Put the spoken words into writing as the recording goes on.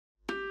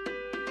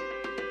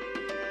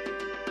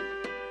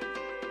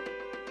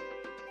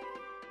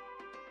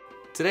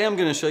Today I'm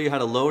going to show you how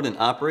to load and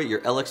operate your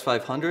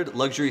LX500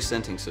 luxury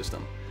scenting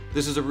system.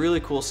 This is a really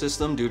cool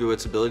system due to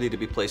its ability to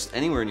be placed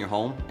anywhere in your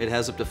home. It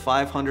has up to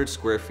 500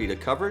 square feet of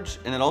coverage,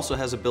 and it also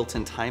has a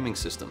built-in timing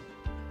system.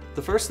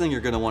 The first thing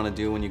you're going to want to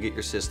do when you get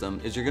your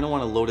system is you're going to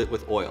want to load it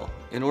with oil.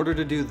 In order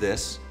to do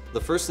this, the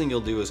first thing you'll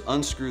do is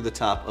unscrew the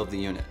top of the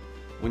unit.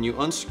 When you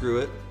unscrew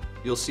it,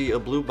 you'll see a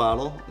blue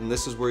bottle, and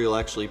this is where you'll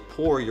actually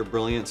pour your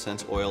Brilliant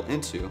Scents oil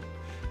into.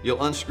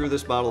 You'll unscrew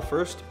this bottle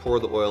first, pour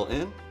the oil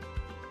in.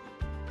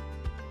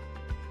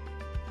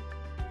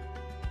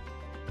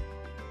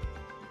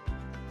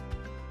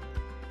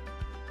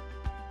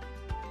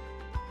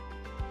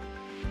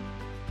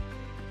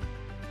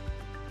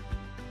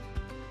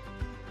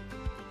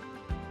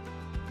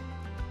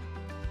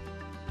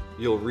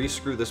 You'll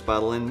rescrew this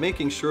bottle in,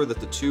 making sure that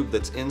the tube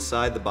that's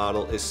inside the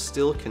bottle is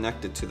still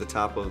connected to the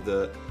top of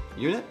the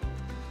unit.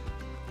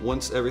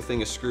 Once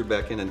everything is screwed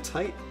back in and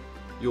tight,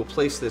 you'll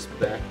place this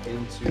back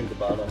into the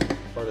bottom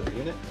part of the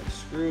unit and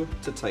screw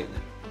to tighten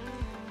it.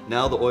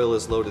 Now the oil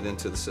is loaded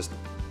into the system.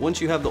 Once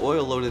you have the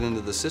oil loaded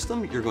into the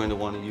system, you're going to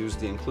want to use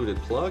the included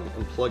plug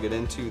and plug it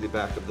into the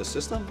back of the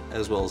system,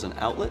 as well as an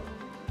outlet.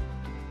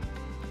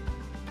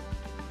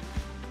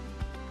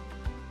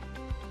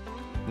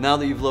 Now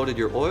that you've loaded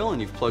your oil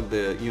and you've plugged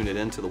the unit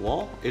into the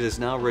wall, it is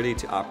now ready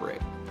to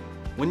operate.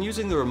 When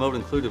using the remote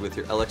included with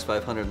your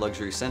LX500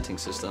 luxury scenting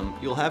system,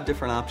 you'll have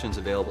different options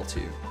available to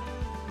you.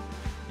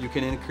 You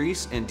can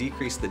increase and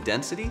decrease the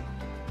density.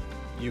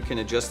 You can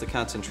adjust the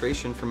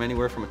concentration from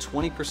anywhere from a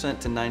 20%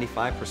 to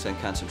 95%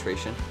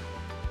 concentration.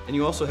 And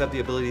you also have the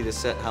ability to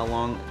set how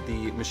long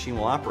the machine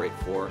will operate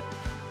for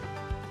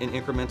in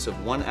increments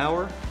of 1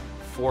 hour,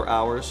 4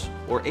 hours,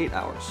 or 8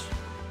 hours.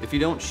 If you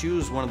don't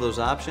choose one of those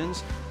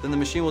options, then the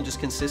machine will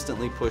just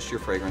consistently push your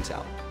fragrance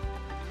out.